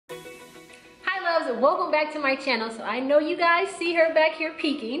loves, welcome back to my channel. So I know you guys see her back here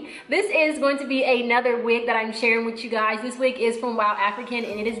peeking. This is going to be another wig that I'm sharing with you guys. This wig is from WowAfrican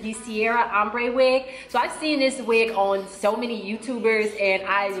and it is the Ciara Ombre wig. So I've seen this wig on so many YouTubers and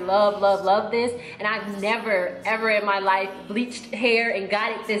I love this. And I've never ever in my life bleached hair and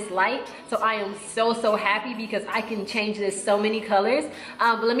got it this light. So I am so happy because I can change this so many colors.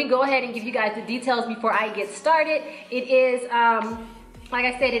 But let me go ahead and give you guys the details before I get started. It is like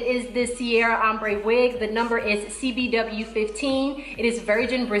I said, it is the Ciara Ombre wig. The number is CBW15. It is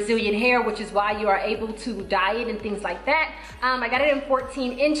virgin Brazilian hair, which is why you are able to dye it and things like that. I got it in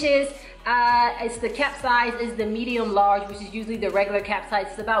 14 inches. It's the cap size is the medium large, which is usually the regular cap size.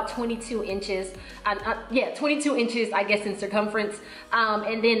 It's about 22 inches. Yeah, 22 inches, I guess, in circumference.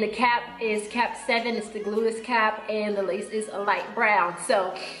 And then the cap is cap 7. It's the glueless cap, and the lace is a light brown.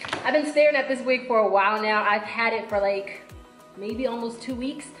 So I've been staring at this wig for a while now. I've had it for like maybe almost 2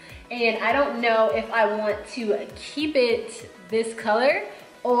 weeks, and I don't know if I want to keep it this color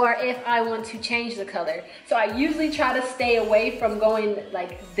or if I want to change the color. So I usually try to stay away from going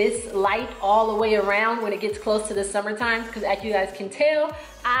like this light all the way around when it gets close to the summertime, because as you guys can tell,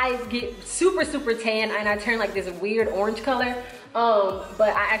 I get super tan and I turn like this weird orange color.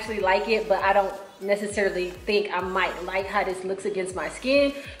 But I actually like it, but I don't necessarily think I might like how this looks against my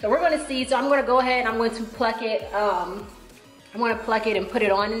skin. So we're gonna see. So I'm gonna go ahead and I'm going to pluck it. I want to pluck it and put it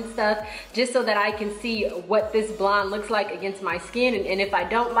on and stuff just so that I can see what this blonde looks like against my skin, and if I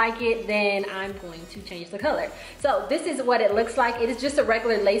don't like it, then I'm going to change the color. So this is what it looks like. It is just a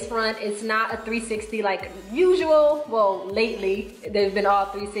regular lace front. It's not a 360 like usual. Well, lately they've been all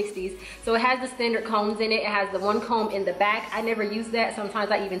 360s. So it has the standard combs in it. It has the one comb in the back. I never use that. Sometimes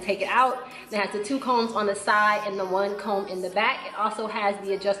I even take it out. It has the 2 combs on the side and the 1 comb in the back. It also has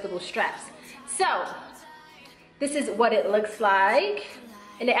the adjustable straps. So this is what it looks like,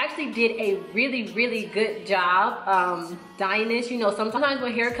 and they actually did a really good job dyeing this. You know, sometimes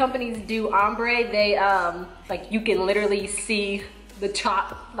when hair companies do ombre, they like you can literally see the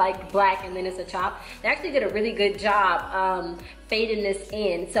chop like black, and then it's a chop. They actually did a really good job fading this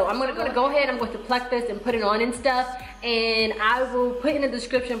in. So I'm gonna go ahead, I'm going to pluck this and put it on and stuff, and I will put in the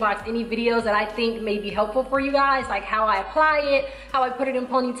description box any videos that I think may be helpful for you guys, like how I apply it, how I put it in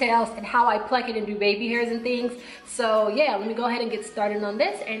ponytails, and how I pluck it and do baby hairs and things. So yeah, let me go ahead and get started on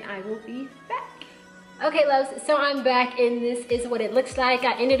this, and I will be back. Okay, loves, so I'm back, and this is what it looks like.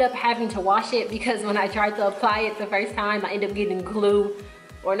 I ended up having to wash it because when I tried to apply it the first time, I ended up getting glue,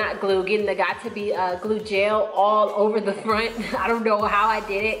 or not glue, getting the Got2B glue gel all over the front. I don't know how I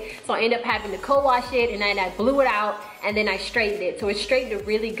did it. So I ended up having to co-wash it, and then I blew it out, and then I straightened it. So it straightened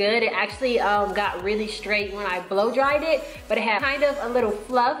really good. It actually got really straight when I blow dried it, but it had kind of a little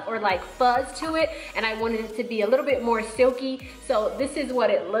fluff or like fuzz to it, and I wanted it to be a little bit more silky. So this is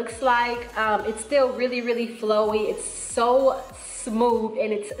what it looks like. It's still really flowy. It's so smooth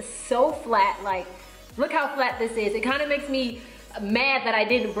and it's so flat. Like, look how flat this is. It kind of makes me mad that I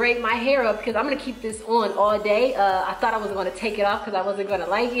didn't braid my hair up, because I'm gonna keep this on all day. I thought I was gonna take it off because I wasn't gonna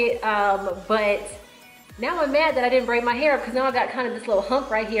like it, but now I'm mad that I didn't braid my hair up, because now I got kind of this little hump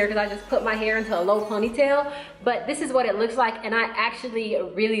right here because I just put my hair into a low ponytail. But this is what it looks like, and I actually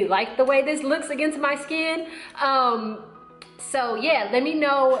really like the way this looks against my skin. So yeah, let me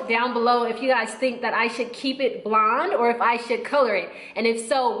know down below if you guys think that I should keep it blonde or if I should color it. And if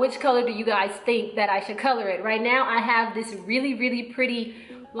so, which color do you guys think that I should color it? Right now I have this really pretty,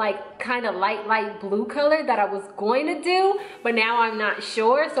 like kind of light blue color that I was going to do, but now I'm not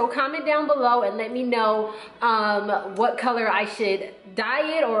sure. So comment down below and let me know what color I should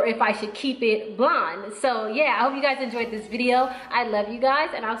dye it or if I should keep it blonde. So yeah, I hope you guys enjoyed this video. I love you guys,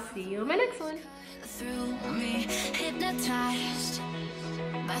 and I'll see you in my next one. Through me, hypnotized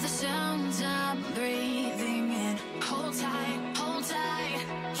by the sounds I'm breathing in. Hold tight,